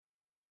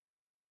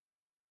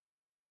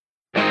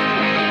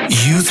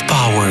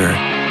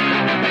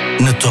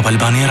në Top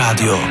Albania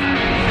Radio.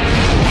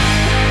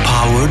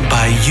 Powered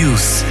by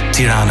Youth,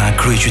 Tirana,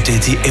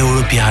 kryeqyteti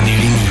evropian I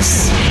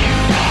rinisë.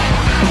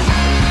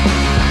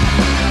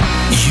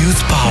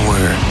 Youth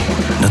Power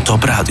në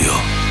Top Radio.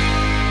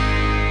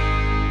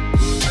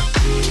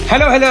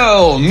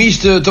 Hello,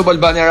 miq të Top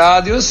Albania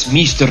Radios,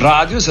 miq të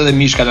radios edhe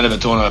miq kanaleve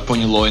tona po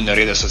një lloj në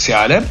rrjetet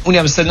sociale. Unë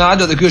jam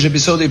Stenaldo dhe ky është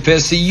episodi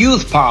 5 I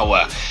Youth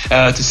Power,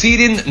 të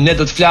cilin ne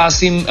do të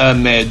flasim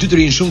me dy të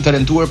rinj shumë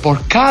talentuar,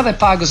 por ka dhe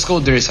pagës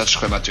kohë derisa të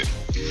shkojmë aty.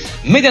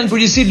 Media në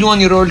përgjithësi luan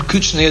një rol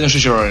kyç në jetën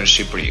shoqërore në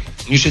Shqipëri.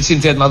 Një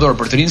shqetësim tejet madhor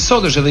për të rinj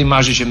sot është edhe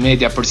imazhi që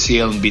media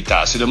përcjell mbi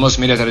ta, sidomos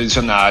media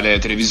tradicionale,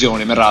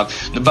 televizioni me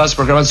radhë, në bazë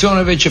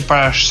programacioneve që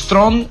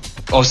parashtron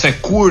ose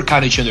kur ka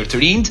në qendër të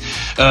rinjt,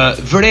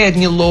 vërehet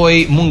një lloj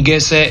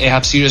mungese e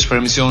hapësirës për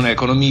emisione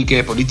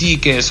ekonomike,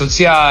 politike,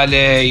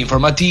 sociale,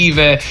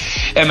 informative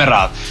e me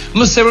radhë.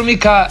 Më së përmi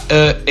ka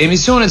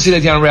emisione të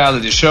cilat janë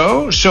reality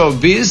show,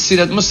 showbiz,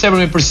 cilat më së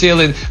përmi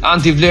përcjellin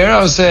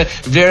antivlera ose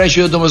vlera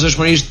që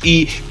domosdoshmërisht I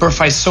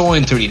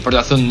përfaqësojnë të rinj, për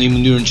ta thënë në një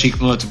mënyrë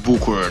çik më të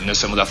bukur,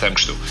 nëse mund ta them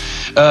kështu.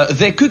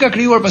 Dhe ky ka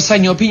krijuar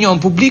pastaj një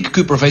opinion publik,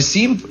 ky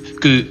përfaqësim,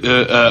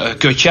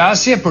 kjo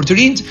qasje për të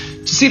rinjt,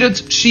 të cilët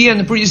shihen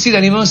në përgjithësi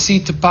tani më si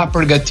të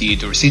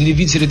papërgatitur, si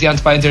individë që janë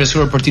të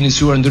painteresuar për të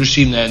iniciuar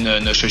ndryshim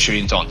në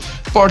shoqërinë tonë.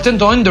 Por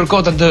tentojnë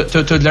ndërkohë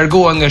të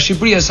largohen nga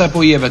Shqipëria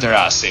sapo I jepet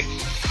rasti.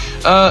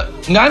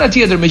 Nga ana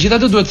tjetër,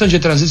 megjithatë duhet të thënë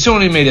që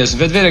transicioni I medias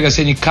vetvete ka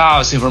si një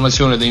kaos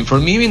informacione dhe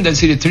informimi, ndaj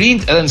cilit të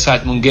rinjt edhe në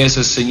sajt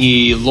mungesës së një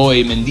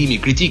lloji mendimi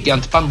kritik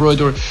janë të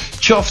pambrojtur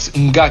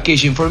qoftë nga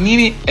keq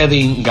informimi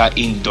edhe nga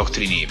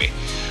indoktrinimi.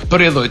 Për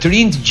rrjedhoj të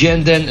rinjt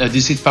gjenden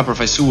disi të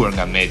papërfaqësuar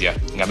nga media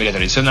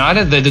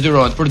tradicionale dhe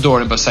detyrohen të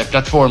përdorin pastaj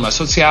platforma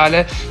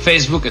sociale,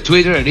 Facebook,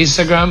 Twitter,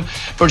 Instagram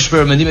për të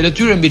shprehur mendimet e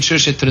tyre mbi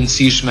çështje të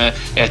rëndësishme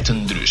e të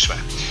ndryshme.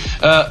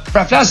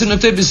 Pra flasim në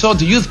këtë episod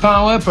të Youth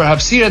Power për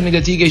hapësirat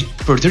mediatike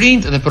për të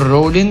rinjt dhe për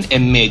rolin e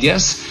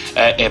medias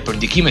e për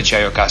ndikimet që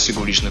ajo ka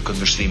sigurisht në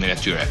këndvështimin e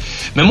tyre.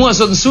 Me mua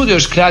sot në studio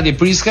është Kladi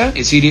Priska,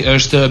 I cili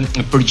është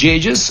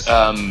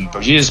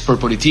përgjegjës për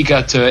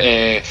politikat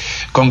e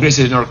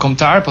Kongresit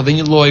Ndërkombëtar, po dhe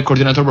një lloj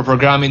koordinator për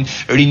programin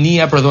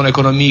Rinia për dhonë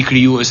ekonomi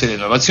krijuese dhe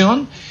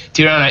inovacion,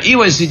 Tirana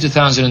EYC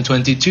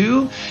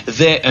 2022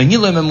 dhe një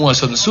lloj me mua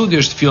sot në studio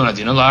është Fiona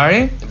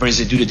Dinellari,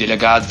 prezidenti I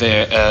delegatëve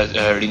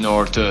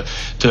rinor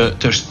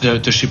të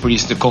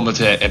Shqipërisë në Kombët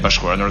e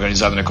Bashkuara, në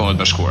organizatën e Kombëve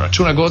të Bashkuara.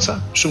 Çuna goca,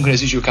 shumë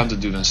kënaqësi që ju kam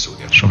të dy në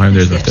studio. Shumë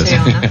faleminderit.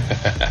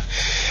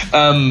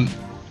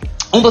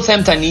 Unë po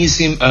them ta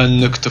nisim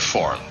në këtë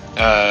formë.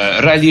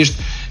 Realisht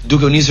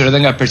duke u nisur edhe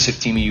nga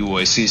perceptimi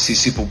juaj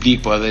si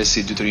publik, po edhe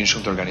si dy të rinj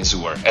shumë të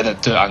organizuar, edhe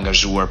të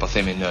angazhuar, po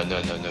themi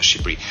në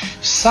Shqipëri.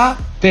 Sa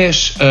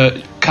pesh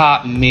ka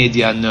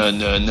media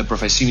në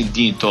përfaqësimin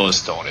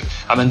dinjitoz tonit?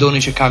 A mendoni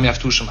që ka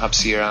mjaftueshëm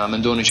hapësira? A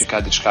mendoni që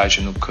ka diçka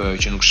që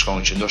nuk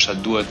shkon, që ndoshta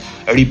duhet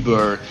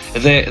ribër?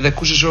 Dhe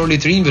kush është roli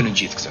I të rinjve në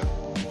gjithë këtë?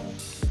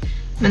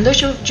 Mendoj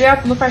që gjëja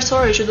më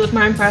parsorë që duhet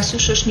marrim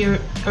parasysh është një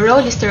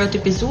rol I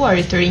stereotipizuar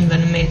I të rinjve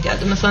në media.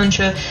 Domethënë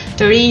që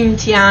të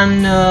rinjt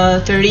janë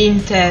të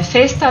rinjt e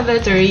festave,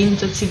 të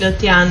rinjt të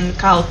cilët janë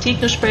kaotik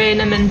në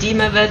shprehjen e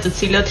mendimeve, të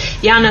cilët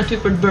janë aty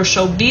për të bërë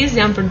showbiz,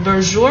 janë për të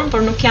bërë zhurmë,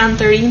 por nuk janë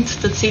të rinjt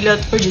të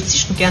cilët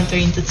përgjithsisht nuk janë të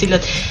rinjt të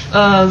cilët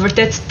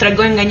vërtet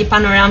tregojnë nga një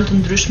panoramë të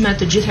ndryshme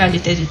të gjithë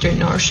realitetit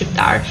rinor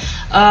shqiptar.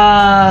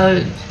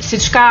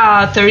 Siç ka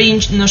të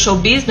rinj në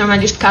showbiz,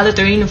 normalisht ka dhe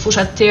të rinj në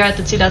fusha të tjera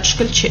të cilat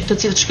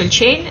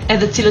shkëlqejnë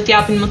edhe të cilët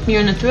japin më të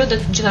mirën e tyre dhe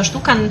gjithashtu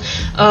kanë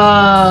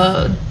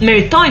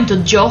meritojnë të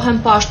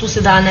dëgjohen, po ashtu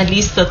si dhe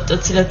analistët të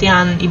cilët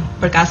janë I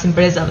përkasin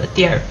brezave të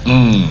tjerë.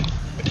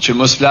 Që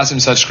mos flasim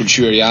sa të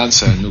shkëlqyer janë,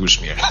 se nuk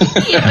është mirë.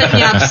 Jepet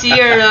një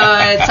hapësirë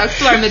e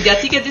caktuar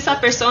mediatike disa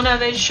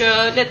personave që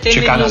le të themi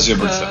që kanë asgjë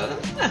për të.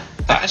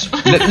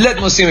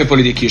 Let mos jemi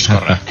politikisht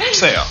korrekt.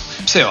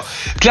 Pse jo?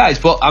 Klajt,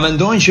 po a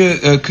mendojnë që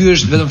ky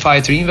është vetëm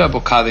faji I të rinjve apo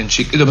ka dhe një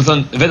çik,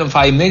 domethënë vetëm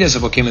faji I medias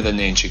apo kemi edhe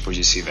ne një çik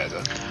përgjegjësi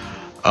vetë?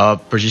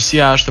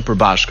 Përgjegjësia është e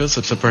përbashkët,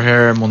 sepse për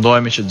herë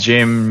mundohemi që të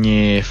gjejmë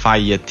një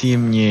faj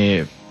jetim, një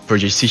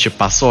përgjegjësi që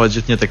pasohet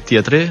gjithnjë tek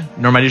tjetri.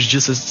 Normalisht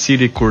gjithë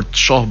secili kur të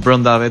shoh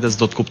brenda vetes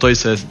do të kuptoj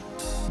se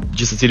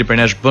gjithë secili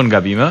për nesh bën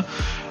gabime.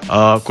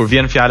 Kur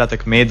vjen fjala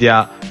tek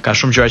media, ka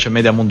shumë gjëra që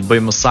media mund të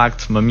bëjë më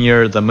saktë, më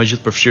mirë dhe më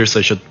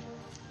gjithëpërfshirëse që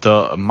të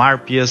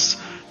marr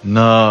pjesë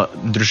në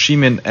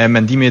ndryshimin e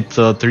mendimit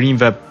të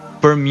rinjve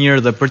për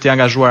mirë dhe për t'i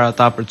angazhuar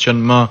ata për të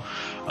qenë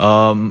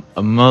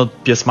më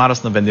pjesëmarrës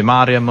në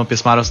vendimarrje, më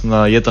pjesëmarrës në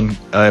jetën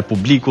e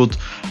publikut,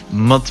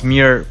 më të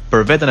mirë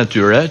për veten e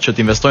tyre, që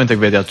të investojnë tek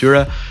vetja e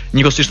tyre.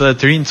 Njëkohësisht edhe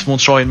të rinjt mund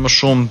të shohin më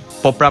shumë,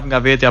 po prap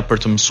nga vetja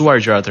për të mësuar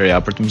gjëra të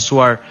reja, për të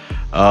mësuar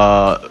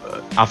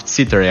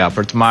aftësi të reja,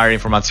 për të marrë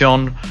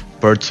informacion,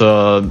 për të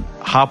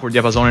hapur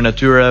diapazonin e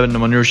tyre në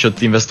mënyrë që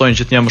të investojnë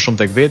gjithnjë më shumë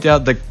tek vetja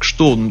dhe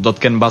kështu do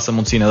të kenë mbase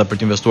mundësinë edhe për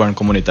të investuar në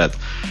komunitet.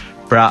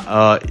 Pra,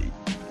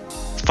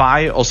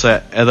 faj ose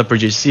edhe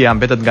përgjegjësia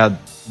mbetet nga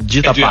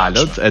gjitha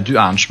palët e dy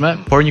anshme,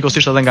 por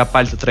njëkohësisht edhe nga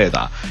palët e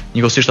treta,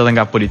 njëkohësisht edhe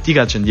nga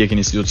politikat që ndjekin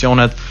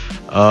institucionet,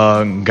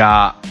 nga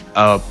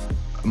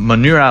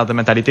mënyra dhe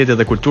mentaliteti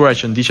dhe kultura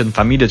që ndiqet në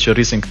familjet që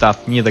rrisin këta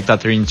fëmijë dhe këta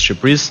të rinj të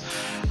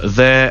Shqipërisë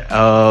dhe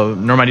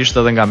normalisht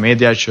edhe nga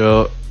media që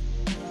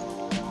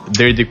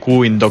deri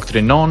diku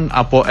indoktrinon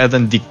apo edhe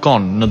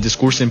ndikon në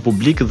diskursin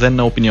publik dhe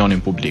në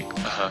opinionin publik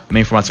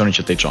me informacionin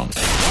që te çon.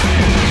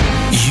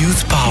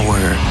 Youth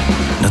Power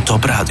në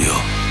Top Radio.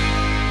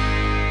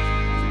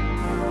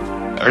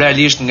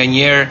 Realisht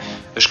nganjëherë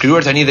është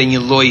krijuar tani dhe një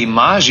lloj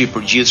imazhi i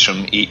përgjithshëm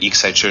i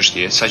kësaj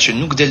çështje, saqë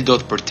nuk del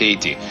dot për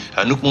teti,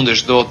 nuk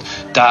mundesh dot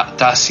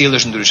ta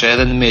sjellësh ndryshe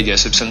edhe në media,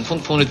 sepse në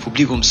fundit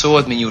publiku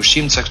mësohet me një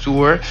ushqim të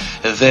caktuar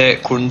dhe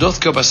kur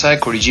ndodh kjo pastaj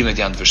korrigjimet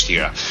janë të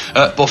vështira.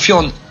 Po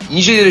fjon,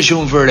 një gjë tjetër që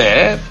unë vëre,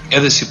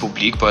 edhe si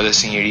publik, po edhe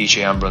si njeri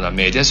që jam brenda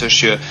medias, është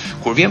që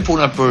kur vjen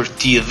puna për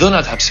t'i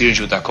dhënë atë hapësirën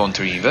që u takon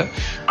të rinjve,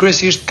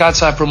 kryesisht ka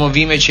ca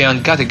promovime që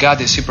janë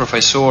gati si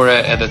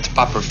përfaqësore edhe të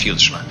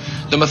papërfillshme.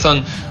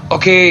 Domethënë,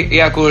 okay,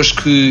 ja ku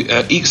është ky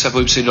X apo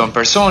Y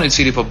person i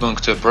cili po bën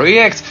këtë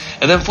projekt,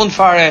 edhe në fund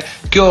fare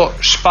kjo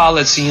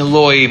shpallet si një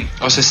lloj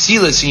ose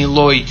sillet si një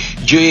lloj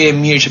gjëje e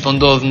mirë që po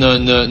ndodh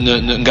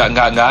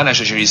nga ana e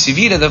shoqërisë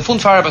civile dhe në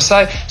fund fare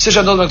pastaj se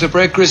çfarë ndodh me këtë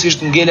projekt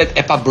kryesisht ngelet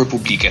e pa bërë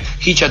publike.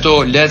 Hiq ato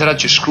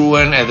letrat që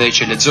shkruhen edhe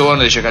që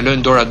lexohen edhe që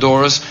kalojnë dora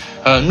dorës,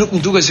 nuk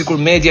më duket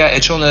sikur media e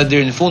çon edhe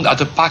deri në fund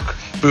atë pak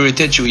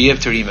prioritet që u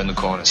jep të rinjve në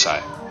kohën e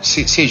saj.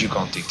 Si e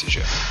gjykon ti këtë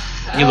gjë?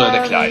 Një lloj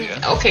deklaraje.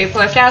 Okej,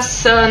 po e flas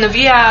në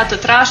vija të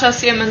trasha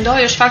si e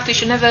mendoj është fakti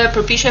që neve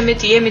përpiqemi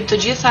të jemi të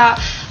gjitha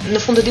në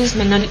fund të ditës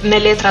me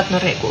letrat në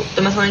rregull.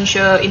 Domethënë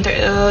që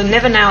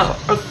neve na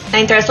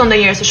intereson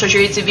ndonjëherë si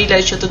shoqëri civile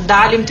që të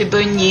dalim të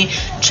bëjmë një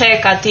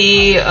check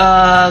atij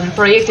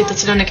projektit të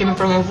cilën e kemi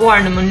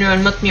promovuar në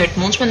mënyrën më të mirë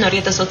të mundshme në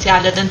rrjetet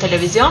sociale dhe në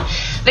televizion,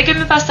 dhe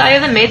kemi pastaj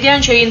edhe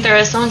median që i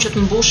intereson që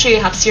të mbushi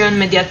hapësirën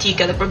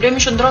mediatike dhe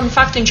problemi qëndron në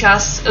faktin që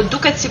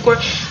duket sikur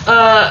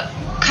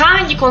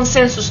ka një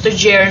konsensus të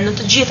gjerë në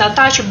të gjithë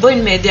ata që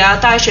bëjnë media,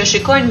 ata që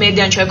shikojnë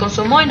median, që e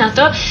konsumojnë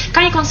atë,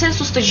 ka një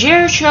konsensus të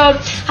gjerë që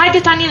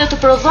hajde tani dhe të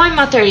prodhojmë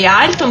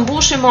material, të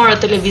mbushim ora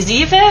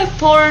televizive,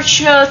 por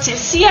që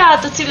cilësia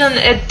të cilën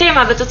e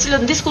temave të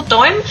cilën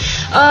diskutojmë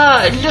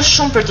lë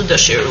shumë për të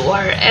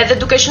dëshiruar. Edhe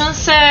duke qenë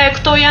se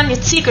këto janë një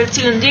cikël të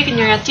cilën ndjekin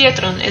njëra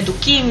tjetrën,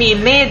 edukimi,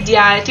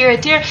 media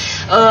etj,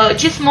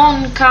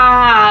 gjithmonë ka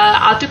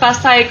aty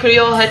pastaj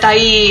krijohet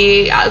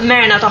ai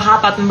merren ato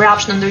hapat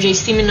mbrapsht në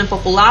ndërgjegjësimin në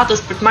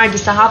popullatës për të marrë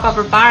disa hapa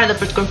përpara dhe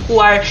për të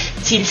kërkuar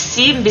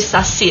cilësi mbi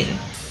sasinë.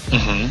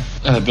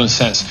 Edhe bën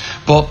sens.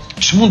 Po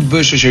ç'mund të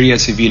bëjë shoqëria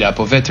civile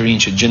apo vetë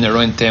rinj që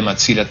gjenerojnë tema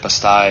të cilat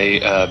pastaj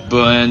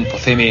bëhen, po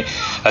themi,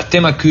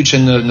 tema kyçe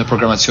në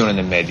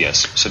programacionin e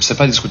medias, sepse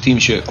pa diskutim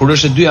që kur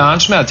është e dy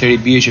anshme,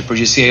 atëherë bie që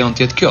përgjegjësia jonë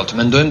të jetë kjo, të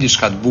mendojmë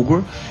diçka të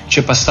bukur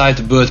që pastaj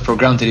të bëhet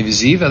program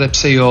televiziv, edhe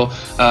pse jo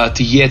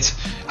të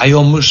jetë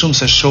ajo më shumë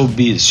se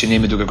showbiz që ne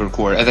jemi duke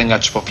kërkuar, edhe nga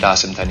ç'po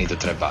flasim tani të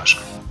tre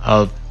bashkë.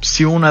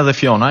 Si unë edhe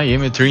Fiona,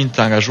 jemi të rinj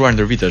të angazhuar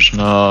ndër vitesh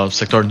në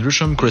sektor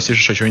ndryshëm,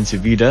 kryesisht shoqërinë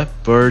civile,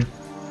 për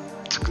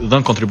të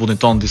dhënë kontributin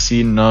tonë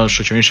disi në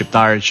shoqërinë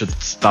shqiptare që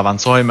të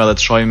avancojmë edhe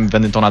të shohim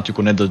vendin tonë aty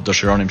ku ne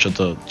dëshironim që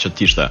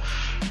të ishte.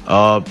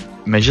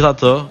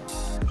 Megjithatë,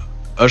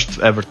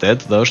 është e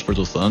vërtetë dhe është për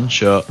të thënë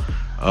që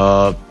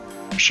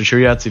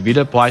shoqëria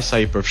civile po aq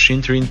sa i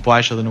përfshin të rinj, po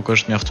aq edhe nuk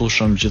është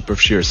mjaftueshëm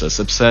gjithëpërfshirëse,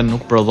 sepse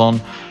nuk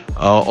prodhon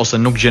ose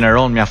nuk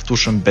gjeneron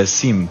mjaftueshëm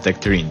besim tek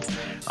të rinjt.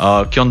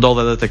 Kjo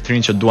ndodh edhe tek të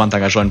rinj që duan të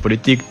angazhohen në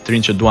politikë, të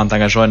rinj që duan të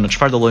angazhohen në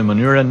çfarëdo lloj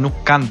mënyre,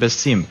 nuk kanë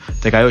besim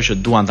tek ajo që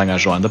duan të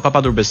angazhohen. Dhe pa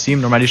patur besim,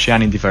 normalisht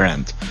janë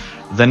indiferent.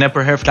 Dhe ne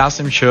për herë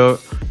flasim që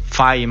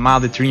faji i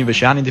madh i të rinjve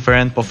që janë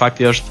indiferent, po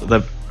fakti është dhe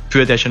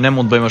pyetja që ne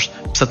mund të bëjmë është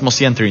pse të mos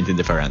jenë të rinjt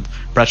indiferent.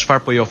 Pra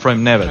çfarë po i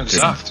ofrojmë neve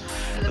të rinjt?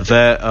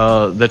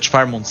 Dhe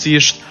çfarë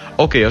mundësish?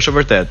 Okej, është e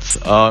vërtet.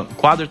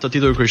 Kuadër të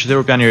titull kryeqytet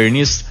Evropian i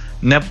rinisë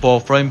ne po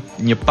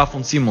ofrojmë një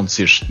pafundësi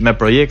mundësish me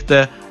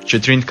projekte që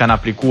të rinjt kanë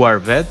aplikuar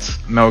vetë,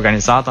 me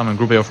organizata, me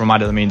grupe jo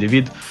formale dhe me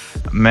individ,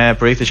 me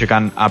projekte që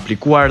kanë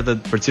aplikuar dhe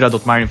për cilat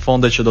do të marrin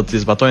fonde që do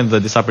të zbatojnë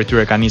dhe disa prej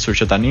tyre kanë nisur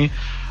që tani,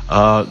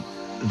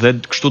 dhe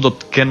kështu do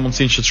të kenë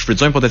mundësinë që të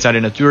shfrytëzojnë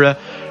potencialin e tyre,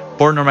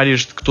 por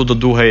normalisht këtu do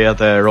duhej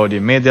edhe roli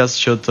i medias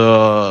që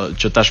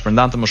ta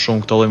shpërndante më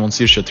shumë këto lloj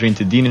mundësish që të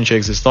rinjt i dinin që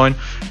ekzistojnë,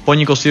 po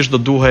njëkohësisht do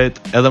duhet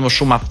edhe më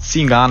shumë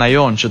aftësi nga ana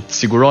jonë që të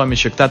sigurohemi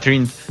që këta të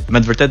rinj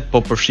me të vërtet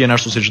po përfshihen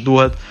ashtu siç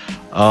duhet,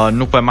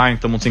 nuk po e marrin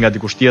këtë mundësi nga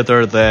dikush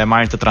tjetër dhe e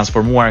marrin të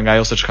transformuar nga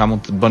ajo se çka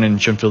mund të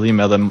bënin që në fillim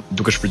edhe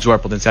duke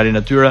shfrytzuar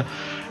potencialin e tyre.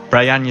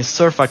 Pra janë një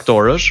sër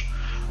faktorësh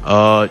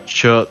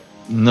që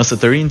nëse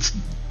të rinjt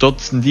do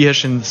të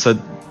ndiheshin se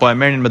po e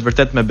merrin me të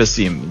vërtet me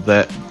besim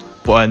dhe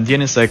po e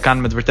ndjenin se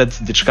kanë me të vërtet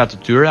diçka të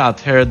tyre,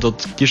 atëherë do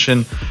të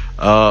kishin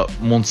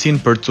mundësinë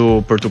për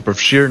tu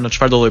përfshirë në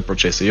çfarëdo lloj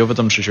procesi, jo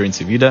vetëm në shoqërinë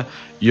civile,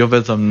 jo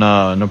vetëm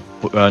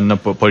në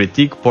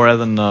politikë, por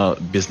edhe në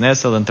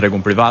biznes, edhe në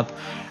tregun privat,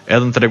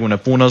 edhe në tregun e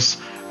punës,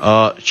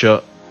 që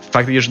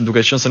faktikisht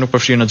duke qenë se nuk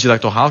përfshihen në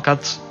gjitha këto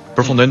hallkat,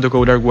 përfundojnë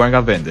duke u larguar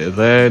nga vendi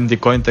dhe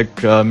ndikojnë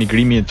tek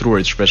migrimi i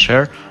trurit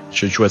shpeshherë,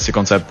 që quhet si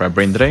koncept pra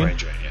brain drain.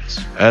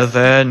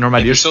 Edhe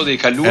normalisht episodi i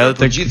kaluar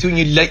për gjithë ju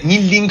një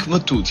link më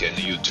tutje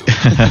në YouTube.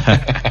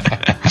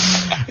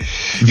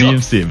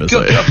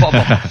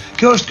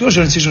 Kjo është e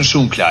rëndësishme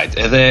shumë Klajt.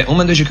 Edhe unë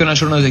mendoj që kjo na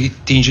shëron edhe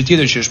ti një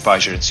tjetër që është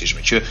paqë e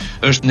rëndësishme, që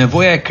është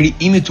nevoja e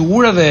krijimit të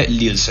urave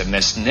lidhëse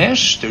mes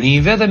nesh, të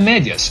rinjve dhe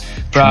medias.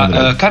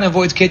 Pra ka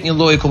nevojë të ketë një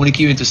lloj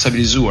komunikimi të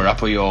stabilizuar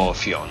apo jo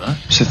Fiona?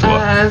 Si thua?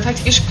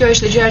 Faktikisht kjo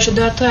është gjëja që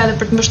doja të thoya edhe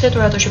për të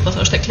mbështetur ato që po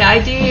thoshte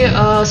Klajti,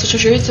 si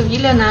shoqëri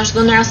civile na është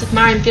dhënë rast të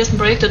marrim pjesë në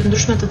projekte të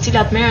ndryshme të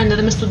cilat merren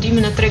edhe me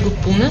studimin e tregut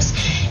punës,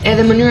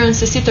 edhe mënyrën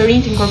se si të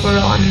rinjt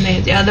inkorporohen në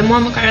media. Dhe mua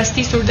më ka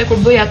rastisur dhe kur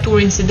bëja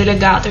turin si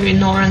delegate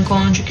rinore në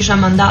kohën që kisha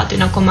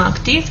mandatin akoma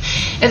aktiv,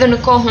 edhe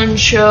në kohën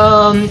që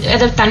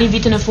edhe tani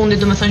vitin e fundit,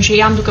 domethënë që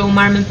jam duke u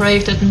marrë me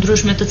projekte të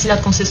ndryshme të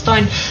cilat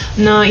konsistojnë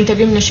në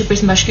integrimin e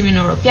Shqipërisë në Bashkimin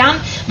Evropian,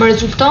 më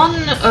rezulton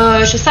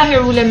që sa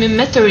herë ulemi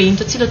me të rinj,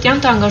 të cilët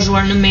janë të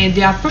angazhuar në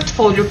media për të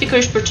folur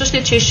pikërisht për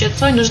çështjet që i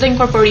shqetësojnë, është dhe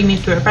inkorporimi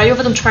i tyre. Pra jo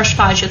vetëm çfarë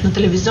shfaqet në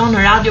televizion,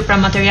 në radio, pra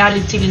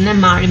materiali i cilin ne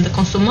marrim dhe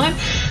konsumojmë,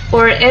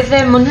 por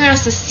edhe mënyra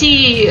se si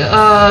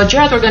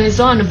gjërat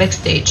organizohen në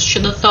backstage,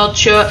 që do të thotë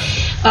që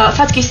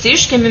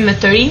fatkeqësisht kemi me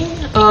të rinj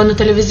në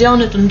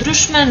televizione të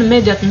ndryshme, në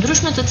media të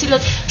ndryshme, të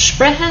cilët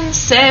shprehen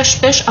se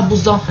shpesh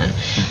abuzohen.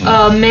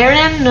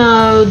 Merren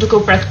duke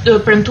u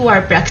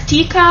premtuar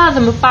praktika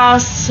dhe më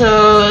pas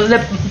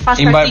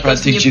i mbajnë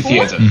praktik gjithë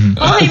jetën.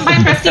 Po, i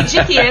mbajnë praktik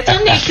gjithë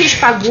jetën, e kish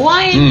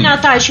paguajnë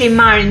ata që i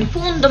marrin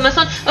punë,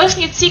 domethënë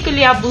është një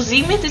cikël i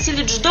abuzimit, i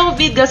cili çdo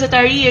vit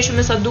gazetarie që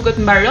me sa duket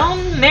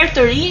mbaron, merr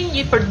të rinj,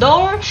 i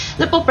përdor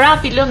dhe po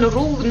prap i lën në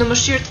rrugë në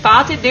mëshirë të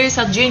fatit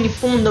derisa të gjejnë një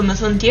fund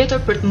domethënë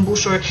tjetër për të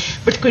mbushur,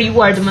 për të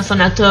krijuar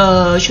domethënë atë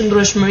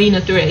qëndrueshmërinë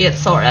e tyre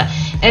jetësore.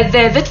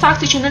 Edhe vetë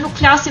fakti që ne nuk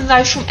flasim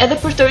dhaj shumë edhe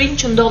për të rinj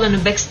që ndodhen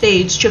në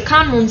backstage, që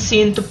kanë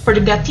mundësinë të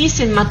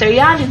përgatisin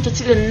materialin të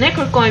cilën ne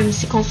kërkojmë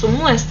si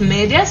konsumues të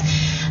medias,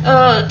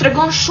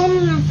 tregon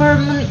shumë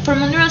për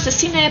mënyrën se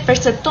si ne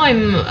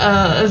perceptojmë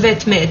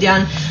vetë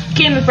median.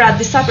 Kemi pra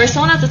disa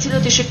persona të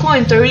cilët i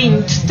shikojnë të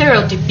rinjt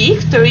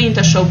stereotipik, të rinjt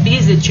e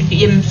showbizit që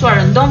jemi mësuar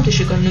rëndom të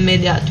shikojmë në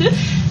media aty,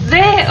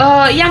 dhe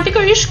janë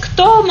pikërisht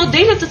këto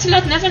modele të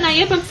cilat neve na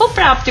jepen po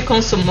prap të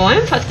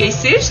konsumojmë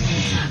fatkeqësisht,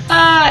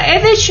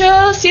 edhe që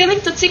sjellin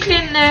këtë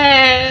ciklin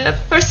e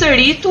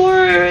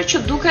përsëritur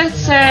që duket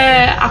se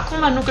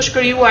akoma nuk është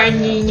krijuar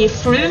një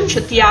frym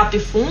që t'i japi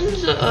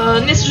fund.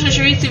 Ne si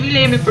shoqëri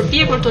civile jemi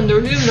përpjekur të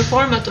ndërhyjmë në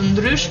forma të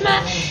ndryshme,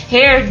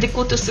 herë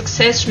diku të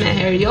suksesshme,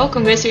 herë jo.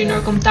 Kongresi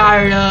Rinor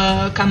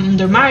Kombëtar ka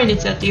ndërmarrë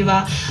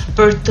iniciativa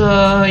për të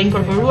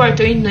inkorporuar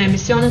të rinjt në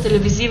emisione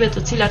televizive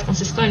të cilat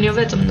konsistojnë jo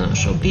vetëm në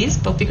showbiz,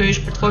 po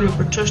pikërisht për të folur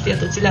për çështje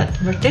të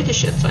cilat vërtet i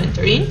shqetësojnë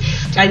të rinj.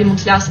 Klajdi mund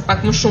të flasë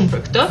pak më shumë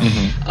për këtë.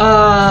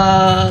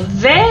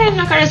 Dhe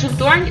na ka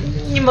rezultuar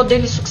një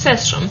model i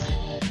suksesshëm.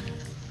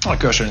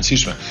 Kjo është e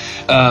rëndësishme.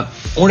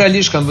 Unë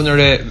realisht kam vënë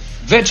re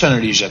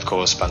veçanërisht gjatë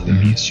kohës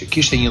pandemisë, që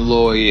kishte një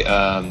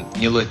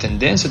lloj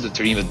tendence të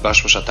rinjve të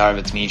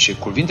bashkëfushatarëve të mi që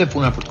kur vinte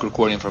puna për të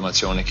kërkuar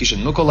informacione,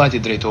 kishin më kollaj të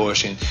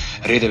drejtoheshin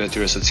rrjeteve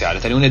tyre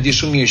sociale. Tani unë e di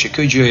shumë mirë që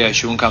kjo gjëja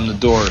që unë kam në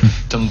dorë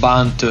të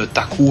mban të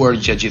takuar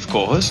gjatë gjithë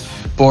kohës,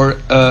 por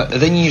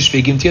edhe një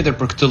shpjegim tjetër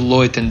për këtë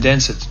lloj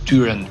tendence të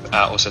tyre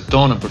ose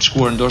tonën për të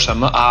shkuar ndoshta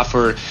më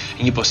afër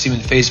një postimi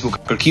në Facebook,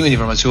 kërkimit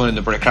informacionit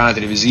nëpër ekrane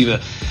televizive,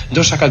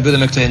 ndoshta ka të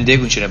bëjë me këtë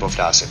hendekun që ne po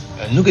flasim.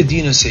 Nuk e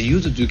di nëse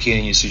ju të dy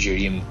keni një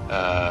sugjerim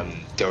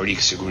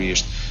teorik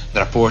sigurisht në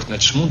raport me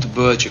ç'mund të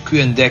bëhet që ky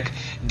endek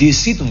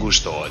disi të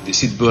ngushtohet,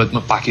 disi të bëhet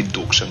më pak i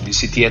dukshëm,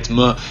 disi të jetë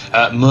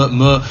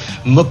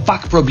më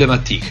pak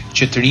problematik,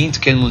 që të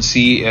rinjt kenë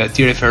mundësi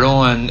t'i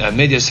referohen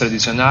medias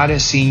tradicionale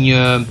si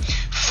një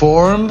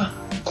formë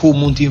ku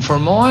mund të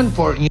informohen,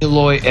 por një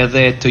lloj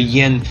edhe të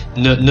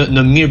jenë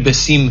në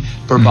mirëbesim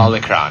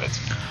përballë ekranit.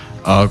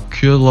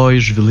 Ky lloj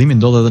zhvillimi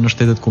ndodh edhe në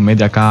shtetet ku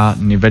media ka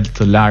nivel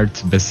të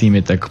lartë besimi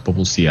tek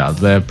popullsia,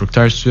 dhe për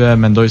këtë arsye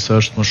mendoj se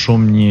është më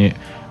shumë një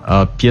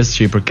pjesë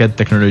që i përket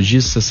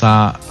teknologjisë sesa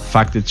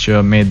faktit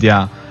që media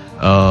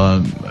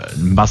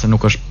mbase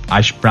nuk është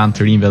aq pranë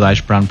të rinjve dhe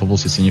aq pranë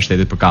popullsisë si një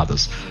shteti të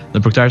përkatës.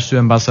 Dhe për këtë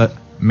arsye mbase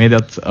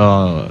mediat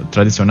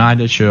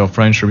tradicionale që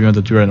ofrojnë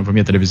shërbimet e tyre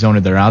nëpërmjet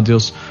televizionit dhe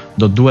radios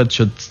do duhet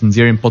që të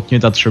nxjerrin po të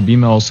njëjtat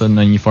shërbime ose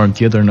në një formë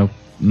tjetër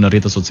në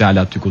rrjetet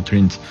sociale aty ku të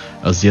rinjt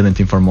zgjedhin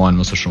të informohen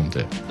më së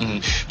shumti.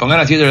 Po nga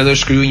ana tjetër edhe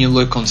është krijuar një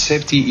lloj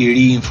koncepti i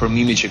ri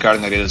informimit që ka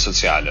në rrjetet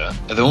sociale.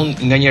 Edhe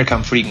unë nganjëherë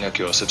kam frikë nga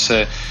kjo,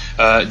 sepse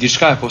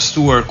diçka e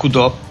postuar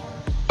kudo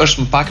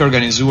është më pak e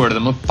organizuar dhe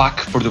më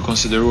pak për të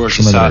konsideruar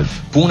se sa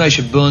puna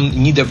që bën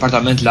një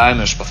departament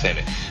lajmesh, po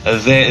themi.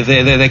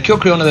 Dhe kjo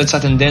krijon edhe ca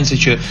tendencë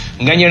që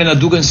nganjëherë na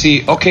duken si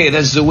okay,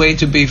 that's the way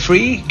to be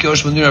free, kjo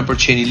është mënyra për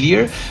të qenë i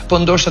lirë, po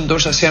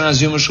ndoshta si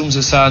anazym më shumë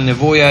se sa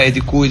nevoja e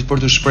dikujt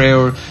për të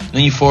shprehur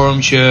në një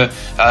formë që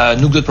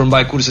nuk do të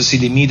përmbaj kurse si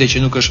limite,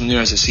 që nuk është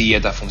mënyra se si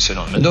jeta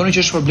funksionon. Mendoni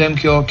që është problem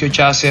kjo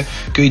qasje,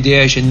 kjo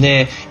ideja që ne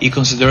i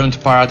konsiderojmë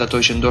të parat ato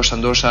që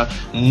ndoshta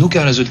nuk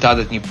janë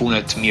rezultatet një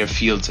pune të mirë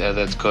fillt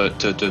edhe të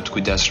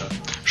kujdesshëm.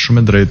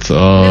 Shumë e drejtë.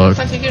 Ne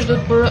faktikisht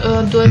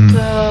duhet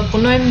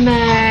punojmë me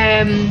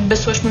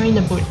besueshmërinë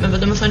e burimeve,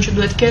 domethënë që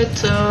duhet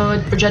ketë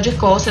përgjagjë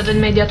gjithë kohës edhe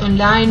në mediat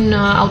online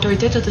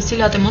autoritetet të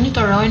cilat e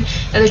monitorojnë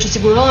edhe që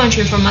sigurohen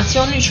që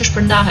informacioni që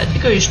shpërndahet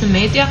pikërisht në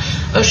media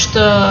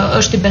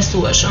është i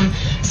besueshëm,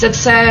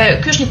 sepse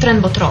ky është një trend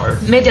botror.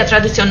 Media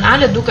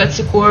tradicionale duket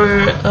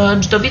sikur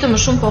çdo vit më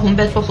shumë po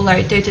humbet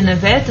popularitetin e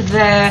vet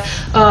dhe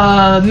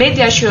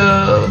media që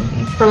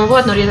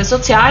promovohet në rrjetet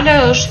sociale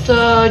është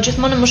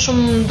gjithmonë më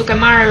shumë duke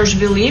marrë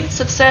zhvillim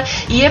sepse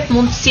i jep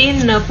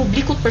mundësinë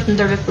publikut për të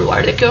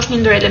ndërvepruar dhe kjo është një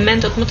ndër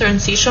elementët më të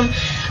rëndësishëm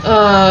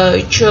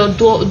që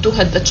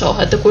duhet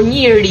veçohet. Dhe kur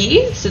një i ri,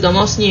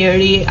 sidomos një i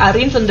ri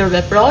arrin të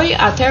ndërveprojë,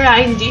 atëherë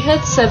ai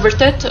ndihet se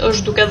vërtet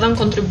është duke dhënë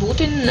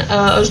kontributin,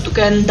 është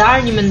duke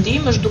ndarë një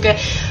mendim, është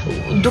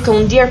duke u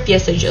ndier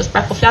pjesë e gjës.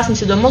 Pra po flasim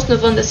sidomos në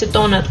vende si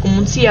tonet ku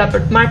mundësia për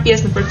të marrë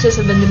pjesë në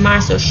procese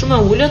vendimarrëse është shumë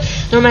e ulët,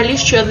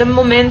 normalisht që edhe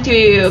momenti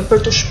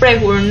për të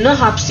shprehur në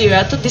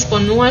hapësira të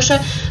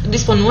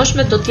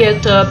disponueshme do të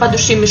jetë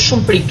padyshim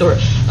shumë pritur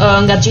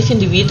nga të gjithë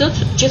individët,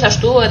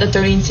 gjithashtu edhe të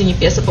rinjtë si një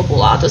pjesë e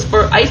popullatës.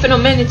 Por ai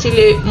fenomen i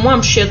cili mua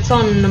më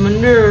shqetëson në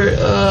mënyrë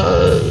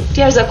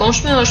të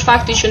jashtëzakonshme është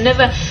fakti që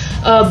neve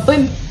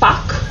bëjmë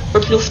pak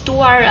për të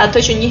luftuar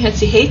atë që njihet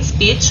si hate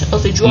speech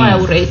ose gjuaja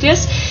e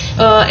urrëties,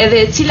 edhe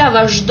e cila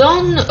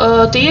vazhdon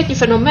të jetë një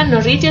fenomen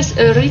në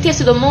rritje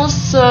sidomos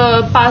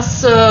pas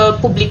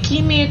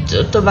publikimit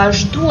të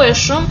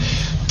vazhdueshëm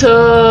të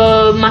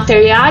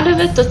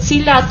materialeve të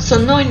cilat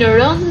cënojnë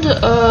rënd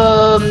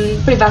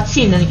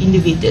privatësinë e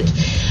individit.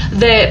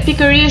 Dhe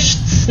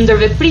pikërisht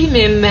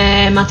ndërveprimi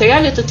me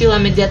materiale të tilla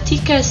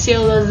mediatike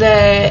sjell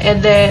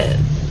edhe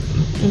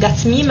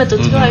ngacmime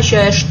të tilla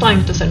që e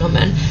shtojnë këtë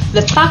fenomen.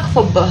 Dhe pak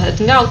po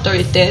bëhet nga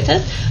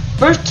autoritetet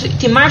për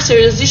të marrë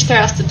seriozisht të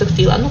rastet të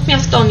këtilla. Nuk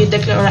mjafton një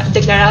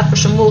deklaratë për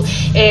shembull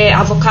e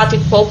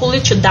avokatit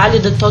popullit që dali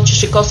dhe thotë që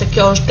shiko se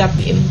kjo është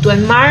gabim.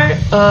 Duhen marrë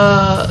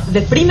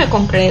veprime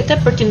konkrete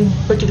për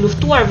të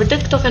luftuar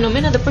vërtet këto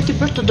fenomene dhe për t'i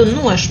bërë të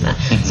dënueshme,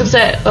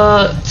 sepse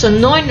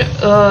cënojnë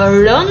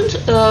rënd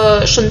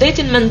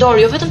shëndetin mendor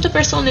jo vetëm të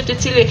personit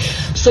i cili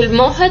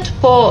sulmohet,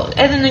 po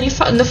edhe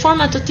në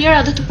forma të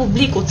tjera dhe të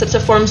publikut, sepse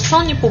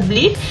formson një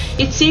publik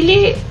i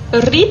cili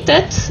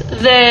rritet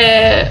dhe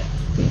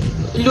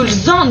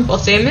lulzon, po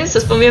themi, se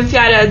s'po vjen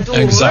fjala e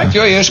duhur. Eksakt,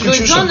 jo, është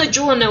lulzon në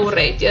gjuhën e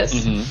urrëties.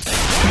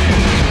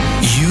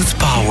 Youth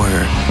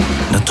Power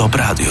në Top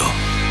Radio.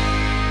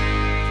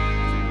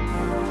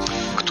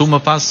 Këtu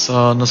më pas,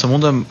 nëse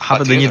mundem,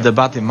 hapet dhe një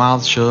debat i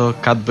madh që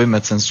ka të bëjë me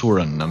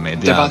censurën në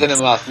media. Debatin e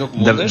madh nuk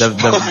mundesh.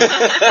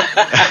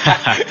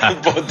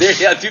 Po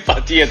deri aty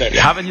patjetër.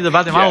 Hapet një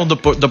debat i madh,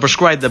 unë do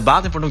përshkruaj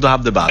debatin, por nuk do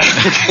hap debatin.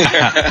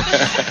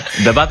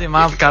 Debati i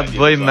madh ka të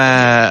bëjë me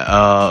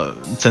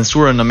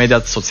censurën në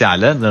mediat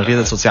sociale, në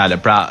rrjetet sociale.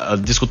 Pra,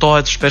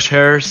 diskutohet shpesh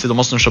herë,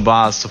 sidomos në SBA,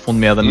 së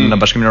fundmi edhe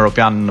në Bashkimin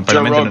Evropian, në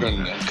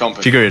Parlamentin.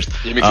 Pikërisht.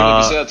 Jemi këtu në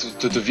biseda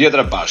të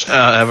vjetra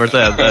bashkë. E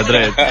vërtet, e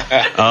drejtë.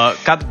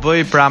 Ka të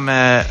bëjë pra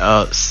me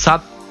sa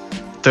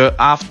të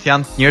aftë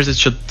janë njerëzit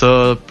që të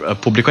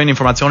publikojnë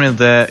informacionin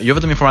dhe jo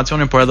vetëm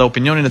informacionin, por edhe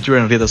opinionin e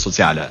tyre në rrjetet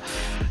sociale.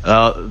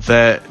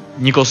 Dhe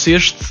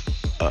njëkohësisht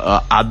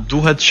a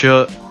duhet që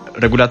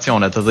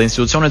regulacionet dhe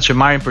institucionet që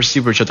marrin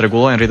përsipër që të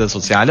rregullojnë rrjetet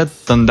sociale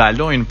të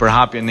ndalojnë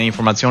përhapjen e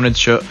informacionit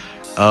që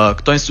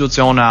këto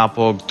institucione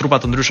apo trupa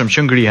të ndryshëm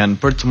që ngrihen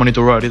për të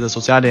monitoruar rrjetet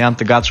sociale janë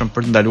të gatshëm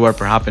për të ndaluar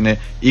përhapjen e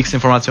X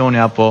informacioni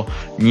apo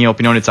një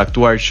opinioni të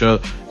caktuar që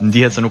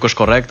ndihet se nuk është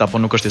korrekt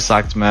apo nuk është i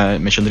saktë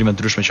me qëndrime të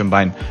ndryshme që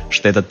mbajnë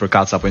shtetet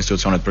përkatëse apo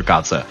institucionet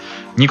përkatëse.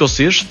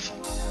 Njëkohësisht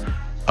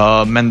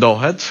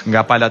mendohet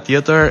nga pala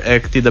tjetër e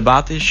këtij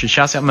debati që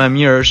qasja më e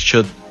mirë është që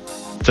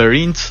të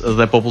rinjt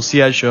dhe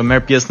popullsia që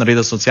merr pjesë në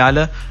rrjetet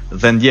sociale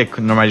dhe ndjek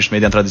normalisht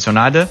median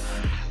tradicionale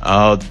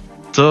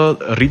të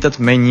rritet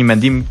me një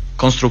mendim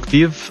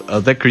konstruktiv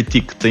dhe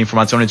kritik të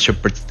informacionit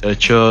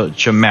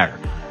që merr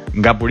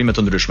nga burime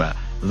të ndryshme.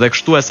 Dhe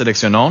kështu e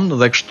seleksionon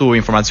dhe kështu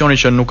informacioni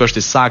që nuk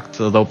është i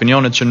saktë dhe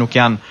opinionet që nuk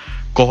janë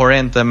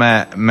koherente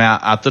me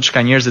atë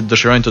çka njerëzit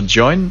dëshirojnë të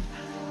dëgjojnë,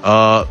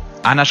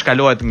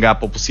 anashkalohet nga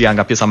popullsia,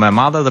 nga pjesa më e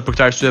madhe dhe për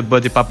këtë arsye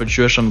bëhet i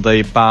papëlqyeshëm dhe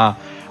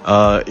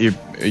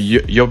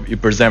i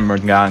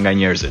përzemërt nga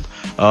njerëzit.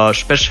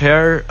 Shpesh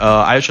herë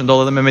ajo që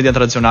ndodh edhe me median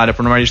tradicionale,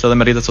 por normalisht edhe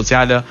me rrjetet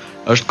sociale,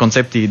 është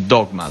koncepti i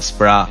dogmas.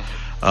 Pra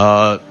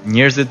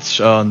njerëzit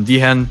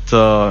ndihen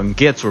të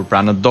ngecur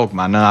pra në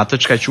dogma, në atë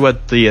çka quhet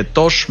të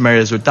jetosh me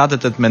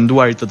rezultatet e të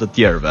menduarit të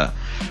tjerëve.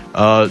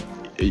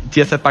 Ti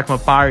e the pak më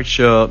parë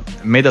që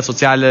mediat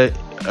sociale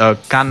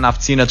kanë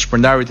aftësinë të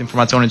shpërndarjes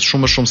informacionit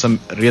shumë më shumë se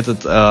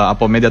rrjetet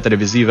apo media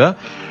televizive.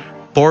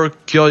 Por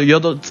kjo jo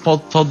do të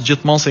thotë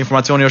gjithmonë se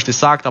informacioni është i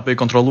saktë apo i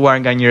kontrolluar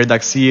nga një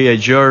redaksi e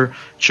gjerë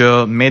që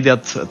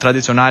mediat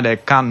tradicionale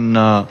kanë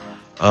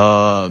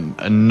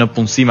në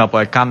punësim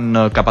apo e kanë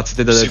në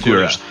kapacitetet e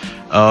tyre.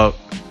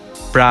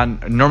 Pra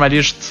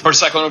normalisht për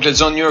sa kohë nuk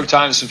lexon New York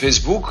Times në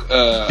Facebook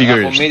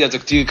apo media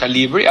të këtij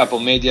kalibri apo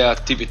media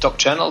tipi Top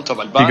Channel,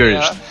 Top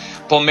Albania,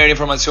 po merr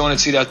informacione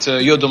të cilat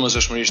jo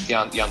domosdoshmërisht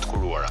janë të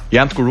kuruara.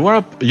 Janë të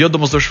kuruara, jo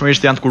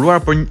domosdoshmërisht janë të kuruara,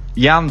 por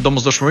janë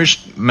domosdoshmërisht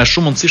me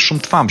shumë mundësi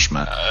shumë të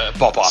famshme.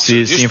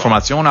 Si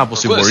informacione apo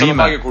si burime. Sa më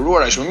pak e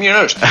kuruara, shumë mirë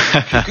është.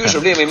 Ky është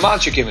problemi i madh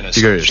që kemi ne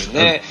sot.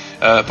 Ne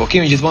po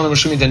kemi gjithmonë më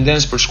shumë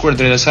tendencë për shkuar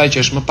drejt asaj që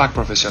është më pak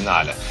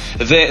profesionale.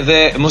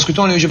 Dhe mos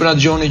kujtoni ju që pra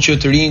dëgjoni që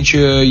të rinj që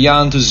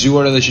janë të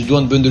zgjuar edhe që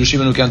duan të bëjnë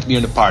ndryshime nuk janë të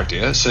mirë në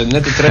parti, se ne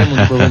të tre mund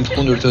të provojmë të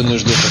kundërtën në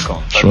çdo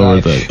sekond. Shumë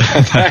vërtet.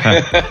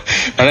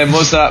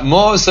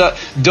 Mos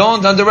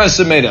don't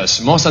underestimate us,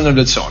 mos ta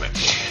ndërvlerësoni.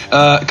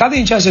 Ka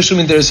dhe një çështje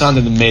shumë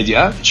interesante në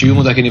media që ju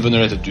mund ta keni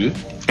vënë re të dy.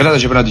 Ata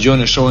që pra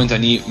dëgjojnë e shohin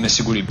tani me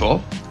siguri po.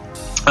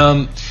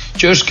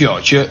 Që është kjo,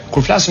 që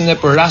kur flasim ne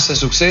për raste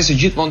suksesi,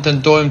 gjithmonë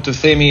tentojmë të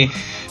themi,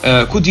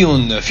 ku di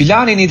unë,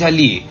 filani në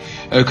Itali,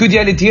 ky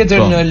djali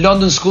tjetër në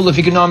London School of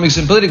Economics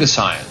and Political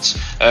Science,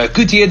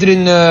 ky tjetri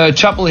në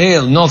Chapel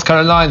Hill, North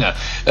Carolina,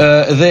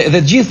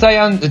 dhe gjitha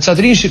janë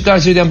çatërin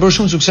shqiptarë që janë bërë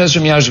shumë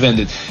suksesshëm jashtë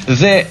vendit.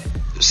 Dhe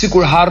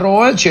sikur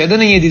harrohet që edhe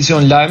në një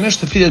edicion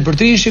lajmesh të flitet për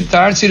 3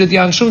 shqiptarë cilët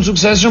janë shumë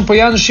suksesshëm, por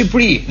janë në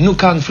Shqipëri, nuk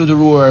kanë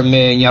fluturuar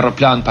me një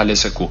aeroplan pa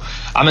leseku.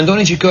 A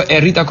mendoni që kjo e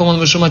rrit akoma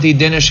më shumë atë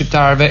idenë e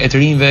shqiptarëve, e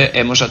të rinjve,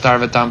 e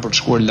moshatarëve tanë për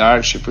të shkuar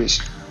larg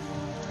Shqipërisë?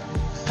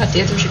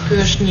 Patjetër që ky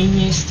është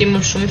një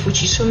stimul shumë i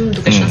fuqishëm,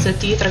 duke qenë se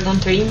ti tregon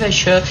të rinjve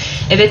që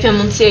e vetmja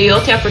mundësia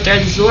jotja për të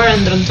realizuar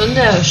ëndrrën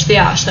tënde është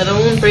jashtë. Edhe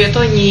unë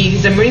përjetoj një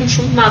zemërim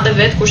shumë të madh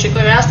vet kur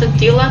shikoj raste të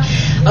tilla,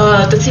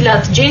 të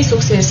cilat gjejnë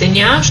suksesin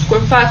jashtë,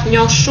 kur në fakt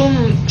njoh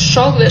shumë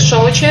shokë dhe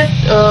shoqe,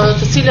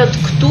 të cilët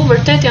këtu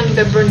vërtet janë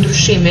duke bërë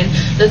ndryshimin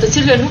dhe të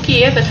cilëve nuk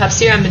i jepet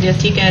hapësira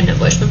mediatike e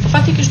nevojshme. Po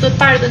faktikisht duhet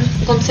parë edhe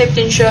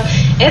konceptin që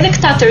edhe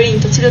këta të rinj,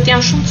 të cilët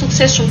janë shumë të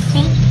suksesshëm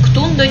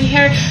këtu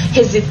ndonjëherë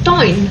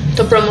hezitojnë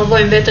të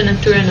promovojnë veten e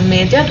tyre në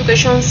media, duke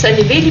qenë se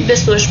niveli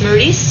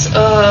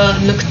besueshmërisë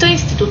në këtë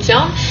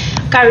institucion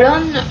ka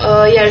rënë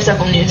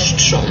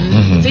jashtëzakonisht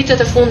shumë.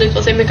 Vitet e fundit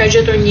po themi ka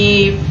gjetur një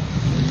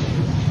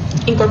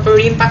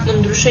inkorporim pak më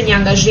ndryshe, një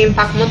angazhim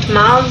pak më të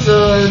madh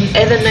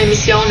edhe në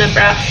emisione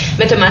pra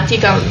me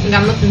tematika nga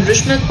më të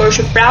ndryshmet, por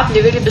që prap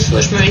niveli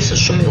besueshmërisë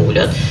është shumë i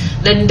ulët.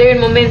 Dhe deri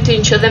në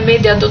momentin që dhe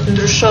media do të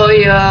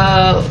ndryshojë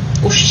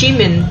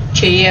ushqimin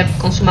që i jep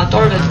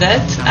konsumatorëve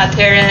vet,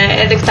 atëherë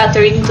edhe këta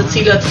të rinj të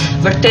cilët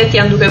vërtet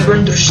janë duke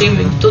bërë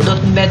ndryshimin këtu do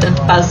të mbeten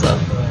të pazë.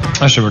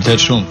 Është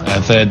vërtet shumë,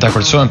 edhe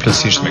dakordsohem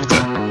plotësisht me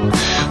këtë.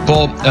 Po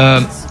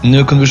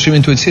në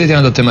këndvështrimin tuaj cilat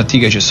janë ato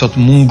tematike që sot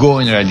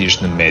mungojnë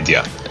realisht në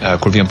media,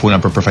 kur vjen puna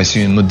për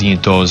përfaqësimin më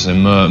dinjitoz dhe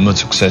më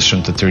të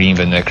suksesshëm të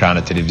rinjve në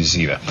ekranet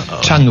televizive.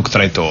 Çfarë nuk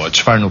trajtohet,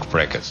 çfarë nuk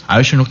preket?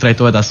 Ajo që nuk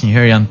trajtohet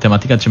asnjëherë janë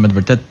tematikat që me të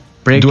vërtet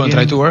prekin. Duhen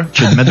trajtuar?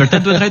 Që me të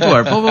vërtet duhen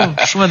trajtuar. Po,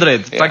 shumë e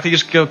drejtë.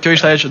 Praktikisht kjo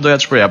ishte ajo që doja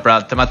të shpreha. Pra,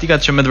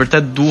 tematikat që me të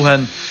vërtet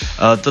duhen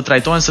të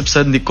trajtohen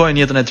sepse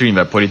ndikojnë jetën e të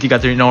rinjve,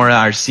 politika rinore,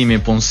 arsimi,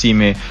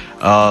 punësimi,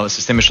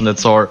 sistemi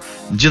shëndetësor,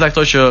 gjitha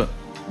këto që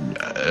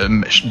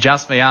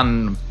gjasme janë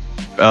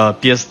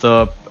pjesë të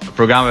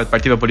programeve të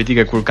partive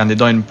politike kur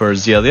kandidojnë për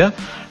zgjedhje,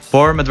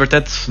 por me të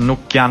vërtet nuk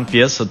janë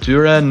pjesë të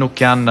tyre,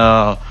 nuk janë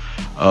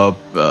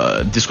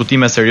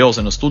diskutime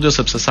serioze në studio,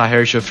 sepse sa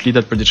herë që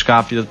flitet për diçka,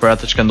 flitet për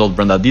atë që ndodh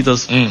brenda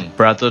ditës,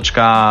 për atë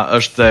çka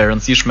është e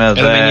rëndësishme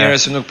dhe me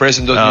njerëz që nuk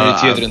presin dot njëri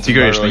tjetrin të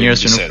mbarojë.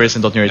 Njerëz që nuk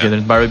presin dot njëri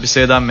tjetrin të mbarojë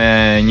biseda, me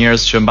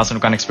njerëz që mbase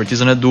nuk kanë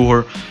ekspertizën e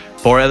duhur,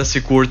 por edhe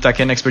sikur ta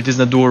kenë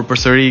ekspertizën e duhur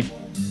përsëri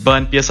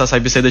bën pjesë asaj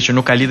bisede që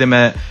nuk ka lidhje me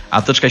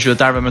atë çka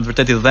qytetarëve me të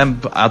vërtetë i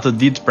dhëmb atë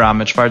ditë, pra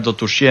me çfarë do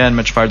të ushqehen,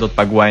 me çfarë do të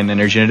paguajnë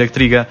energjinë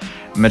elektrike,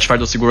 me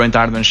çfarë do të sigurojnë të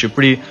ardhmen në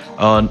Shqipëri.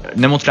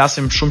 Ne mund të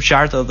flasim shumë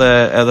qartë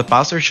edhe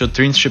pastër që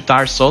të rinjt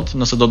shqiptar sot,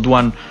 nëse do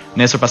duan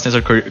nesër pas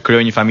nesër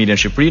krijojnë një familje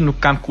në Shqipëri, nuk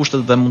kanë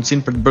kushtet dhe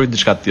mundësinë për të bërë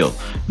diçka të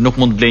tillë. Nuk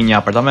mund të blejnë një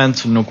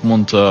apartament, nuk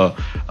mund të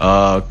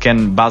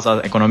kenë baza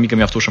ekonomike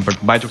mjaftueshme për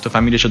të mbajtur këtë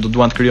familje që do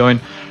duan të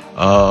krijojnë.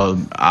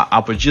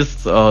 Apo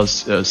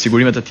gjithë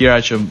sigurimet e tjera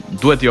që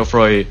duhet i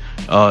ofroj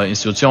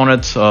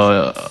institucionet,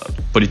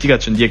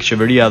 politikat që ndjek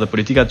qeveria dhe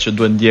politikat që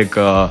duhet ndjek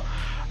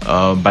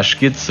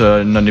bashkit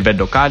në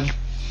nivel lokal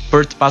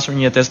për të pasur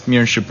një jetesë të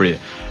mirë në Shqipëri.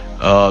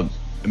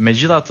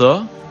 Megjithatë,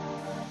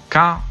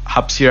 ka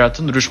hapësira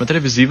të ndryshme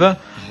televizive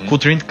ku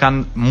të rinjt kanë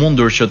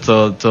mundur që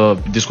të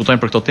diskutojnë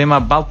për këto tema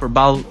ballë për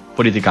ballë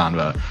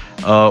politikanëve.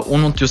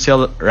 Unë mund t'ju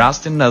sjell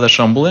rastin edhe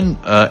shembullin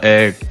e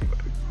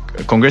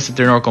Kongresit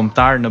Rinor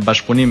Kombëtar në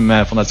bashkëpunim me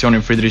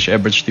Fondacionin Friedrich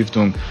Ebert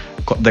Stiftung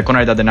dhe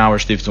Konrad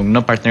Adenauer Stiftung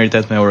në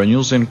partneritet me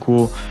Euronewsin,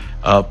 ku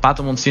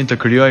patëm mundësinë të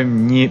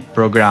krijojmë një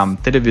program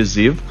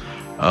televiziv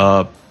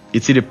i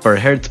cili për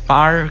herë të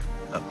parë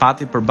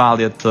pati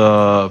përballje të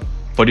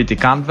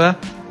politikanëve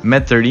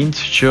me të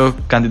rinjt që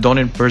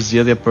kandidonin për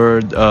zgjedhje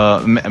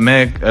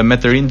me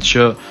të rinjt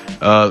që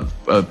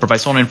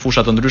përfaqësonin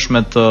fusha të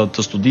ndryshme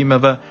të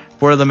studimeve,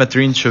 por edhe me të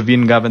rinjt që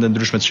vinë nga vende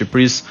ndryshme të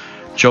Shqipërisë,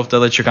 qoftë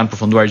edhe që kanë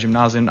përfunduar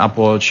gjimnazin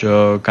apo që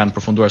kanë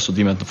përfunduar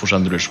studimet në fusha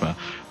ndryshme.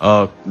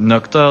 Në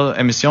këtë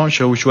emision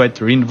që u quajt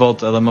Rin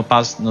Vote edhe më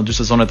pas në 2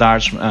 sezonet e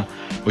ardhshme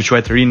u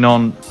quajt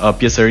Rinon,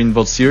 pjesë e Rin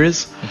Vote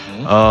Series,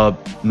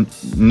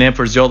 ne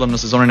përzgjodhëm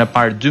në sezonin e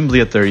parë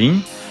 12 të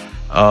rinj,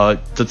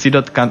 të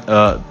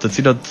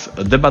cilët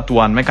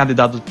debatuan me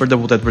kandidatët për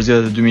deputet për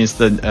zgjedhjet e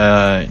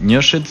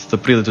 2021-shit, të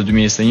prillit të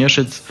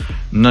 2021-shit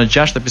në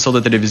 6 episode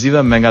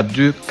televizive me nga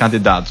 2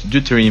 kandidatë,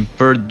 2 të rinj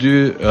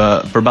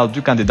përballë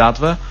 2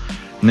 kandidatëve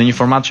në një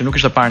format që nuk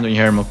ishte parë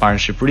ndonjëherë më parë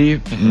në Shqipëri,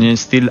 një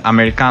stil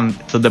amerikan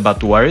të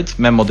debatuarit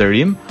me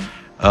moderim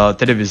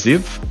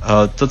televiziv,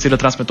 të cilët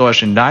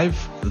transmetoheshin live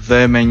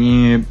dhe me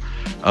një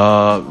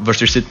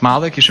vështirësi të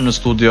madhe. Kishim në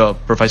studio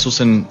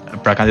përfaqësuesin,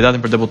 pra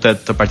kandidatin për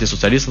deputet të Partisë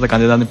Socialiste dhe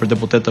kandidatin për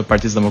deputet të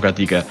Partisë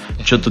Demokratike,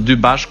 që të dy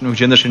bashkë nuk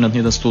gjendeshin në të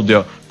njëjtën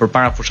studio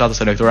përpara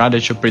fushatës elektorale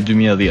që prej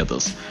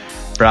 2010-s.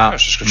 Pra,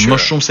 më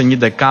shumë se një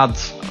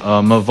dekadë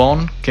më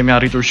vonë kemi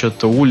arritur që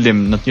të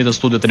ulim në të njëjtën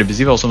studio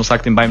televizive ose më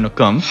saktë mbajmë në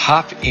këmbë.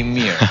 Hap i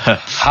mirë.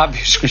 Hap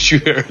i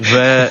shkëlqyer.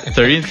 Dhe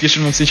të rinjt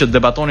kishin mundësi që të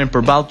debatonin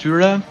përballë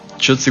tyre,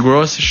 që të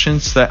siguroheshin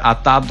se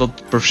ata do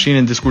të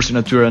përfshinin diskursin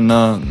e tyre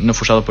në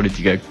fushatë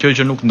politike. Kjo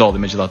që nuk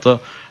ndodhi megjithatë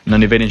në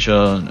nivelin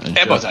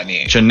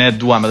që ne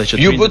duam edhe që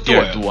të rinjt të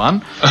tjerë duan.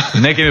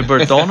 Ne kemi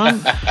bërë tonën,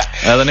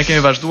 edhe ne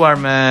kemi vazhduar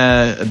me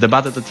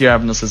debate të tjera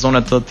në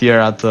sezone të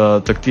tjera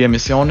të këtij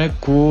emisioni,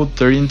 ku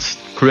të rinjt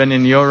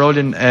kryenin jo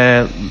rolin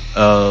e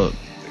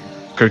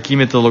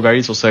kërkimit të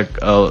llogarisë ose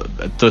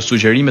të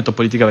sugjerimit të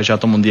politikave që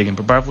ato mund ndjekin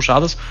përpara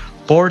fushatës,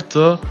 por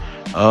të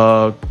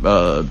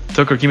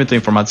kërkimit të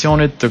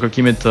informacionit, të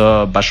kërkimit të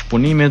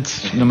bashkëpunimit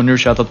në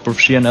mënyrë që ata të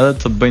përfshihen edhe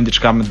të bëjnë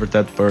diçka me të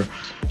vërtet për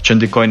që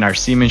ndikojnë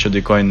arsimin, që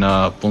ndikojnë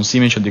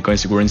punësimin, që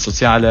ndikojnë sigurinë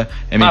sociale,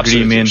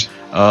 emigrimin,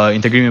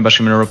 integrimin në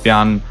Bashkimin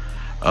Evropian,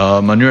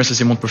 mënyrën se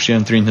si mund të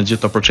përfshihen të rinjt në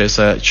gjithë këto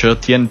procese që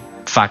të jenë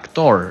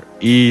faktor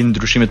i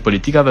ndryshimit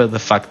politikave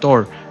dhe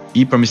faktor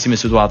i përmirësimit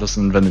të situatës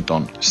në vendin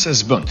tonë. Se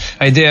s'bën.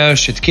 Ideja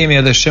është që të kemi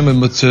edhe shembuj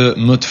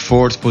më të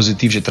fortë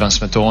pozitiv që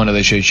transmetohen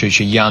edhe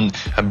që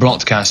janë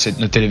broadcasted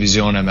në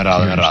televizione me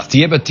radhë.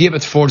 Të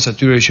jepet forcë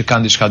atyre që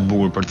kanë diçka të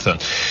bukur për të thënë.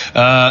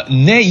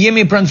 Ne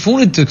jemi pranë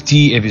fundit të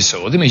këtij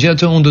episodi,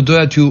 megjithatë unë do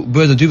doja t'ju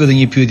bëj të dyve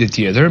edhe një pyetje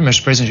tjetër, me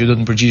shpresën që do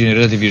të më përgjigjeni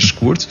relativisht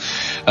shkurt.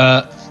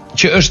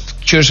 Që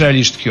është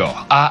realisht kjo.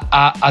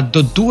 A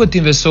do duhet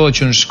të investohet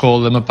që në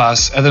shkollë dhe më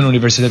pas edhe në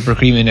universitet për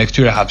krimin e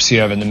këtyre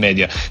hapësirave në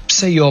media?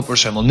 Pse jo, për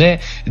shembull, ne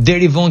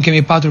deri vonë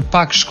kemi patur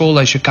pak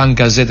shkolla që kanë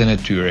gazetën e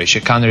tyre, që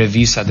kanë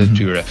revistat e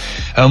tyre.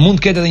 Mund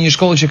të ketë edhe një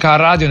shkollë që ka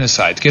radion e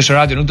saj. Të kesh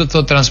radio, nuk do të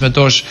thotë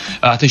transmetosh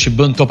atë që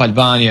bën Top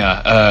Albania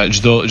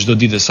çdo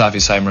ditë të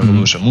safi sa i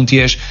mrekullueshëm. Mund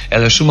të jesh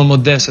edhe shumë më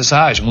modest se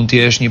sa aq, mund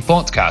të jesh një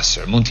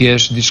podcaster, mund të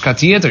jesh diçka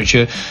tjetër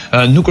që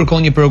nuk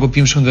kërkon një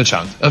preokupim shumë të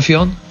veçantë.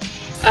 Fion?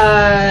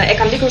 E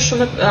kam dikur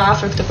shumë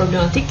afër këtë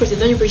problematik, për të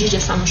dhënë një përgjigje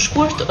sa më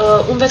shkurt.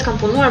 Unë vetë kam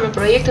punuar me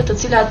projekte të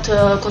cilat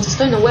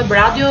konsistojnë në web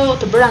radio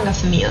të bëra nga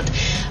fëmijët.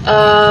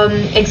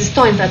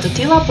 Ekzistojnë pra të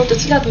tilla, por të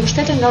cilat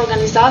mbështeten nga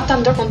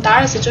organizata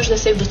ndërkombëtare siç është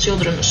dhe Save the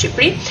Children në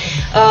Shqipëri.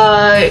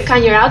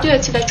 Ka një radio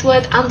e cila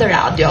quhet Under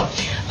Radio.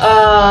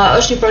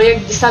 Është një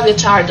projekt disa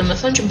vjeçar,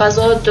 domethënë që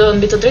bazohet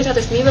mbi të drejtat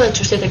e fëmijëve dhe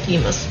çështjet e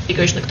klimës,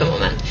 pikërisht në këtë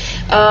moment.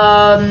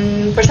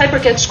 Për sa i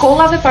përket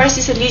shkollave,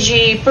 pavarësisht se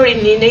ligji për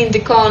rini ne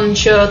ndikon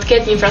që të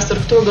ketë një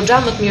infrastrukturë goxha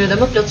më të mirë dhe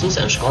më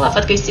plotësuese në shkolla,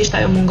 fatkeqësisht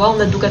ajo mungon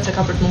dhe duket se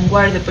ka për të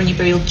munguar edhe për një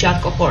periudhë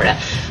gjatë kohore.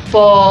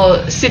 Po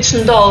siç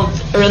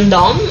ndodh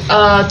rëndom,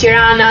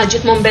 Tirana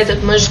gjithmonë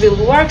mbetet më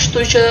zhvilluar,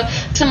 kështu që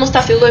pse mos ta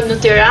fillojmë në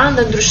Tiranë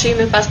dhe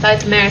ndryshimi pastaj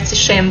të merret si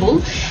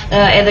shembull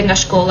edhe nga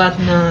shkollat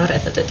në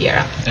rrethet e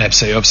tjera.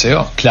 Pse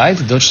jo?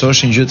 Clyde, do të thosh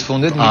një gjë të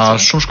fundit?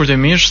 Shumë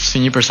shkurtimisht, si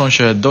një person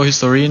që do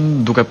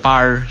historinë, duke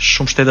parë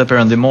shumë shtete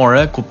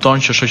perëndimore, kupton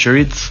që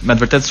shoqëritë me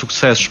të vërtetë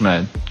suksesshme,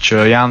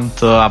 që janë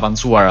të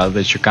avancuara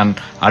dhe që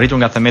kanë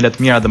arritur nga themelet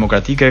mira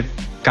demokratike,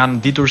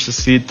 kanë ditur se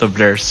si të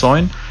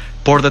vlerësojnë,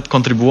 por dhe të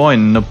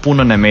kontribuojnë në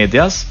punën e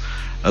medias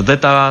dhe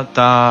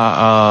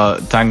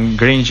ta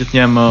ngrejnë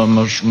gjithnjë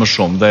më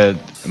shumë. Dhe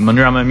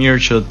mënyra më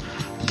mirë që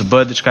të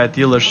bëhet diçka e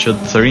tillë është që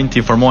të rinjt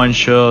të informohen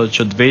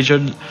që të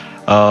vegjël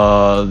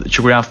që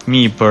kur janë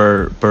fëmijë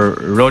për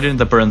rolin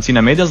dhe për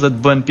rëndësinë e medias dhe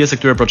të bëhen pjesë e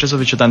këtyre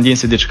proceseve që ta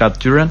ndjejnë si diçka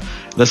të tyre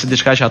dhe si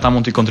diçka që ata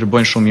mund të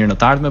kontribuojnë shumë mirë në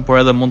të ardhmen, por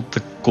edhe mund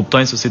të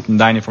kuptojnë se si të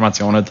ndajnë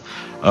informacionet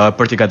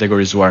për t'i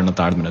kategorizuar në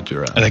të ardhmen e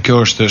tyre. Edhe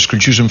kjo është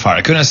shkëlqyeshëm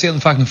fare. Kjo na sjell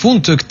në fakt në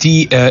fund të këtij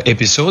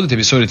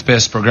episodit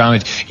 5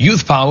 programit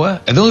Youth Power.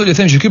 Edhe unë do të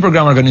them që ky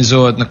program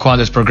organizohet në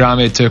kuadër të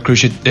programit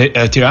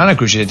Tirana,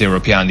 Kryqëzimi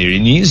Evropian i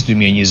Rinis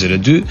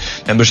 2022,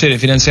 me mbështetje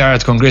financiare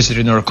të Kongresit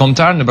Rinor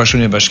Kombëtar në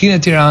Bashkërinë e Bashkinë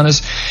e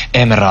Tiranës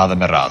e me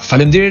radhë.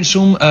 Faleminderit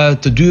shumë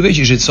të dyve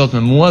që ishit sot me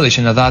mua dhe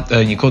që na dhat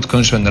një kohë të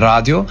këndshme në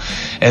radio.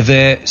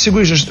 Edhe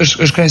sigurisht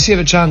është kënaqësi e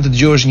veçantë të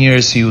dëgjosh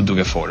njerëz si ju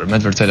duke folur. Me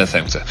të vërtetë e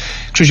them këtë.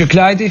 Kështu që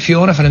Clyde,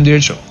 Fiona,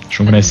 faleminderit shumë.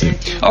 Shumë kënaqësi.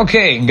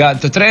 Okej, nga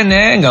të tre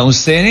ne, nga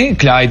Usteni,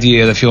 Clyde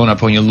edhe Fiona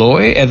po një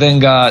lloj, edhe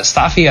nga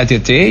stafi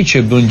atjetej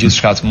që bën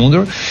gjithçka të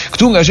mundur.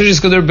 Këtu nga sheshi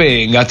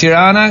Skënderbej, nga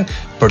Tirana,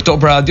 për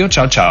Top Radio.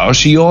 Ciao.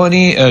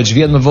 Shijoni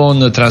ç'vjen më vonë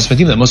në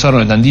transmetim dhe mos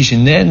harroni ta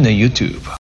ndiqni ne në YouTube.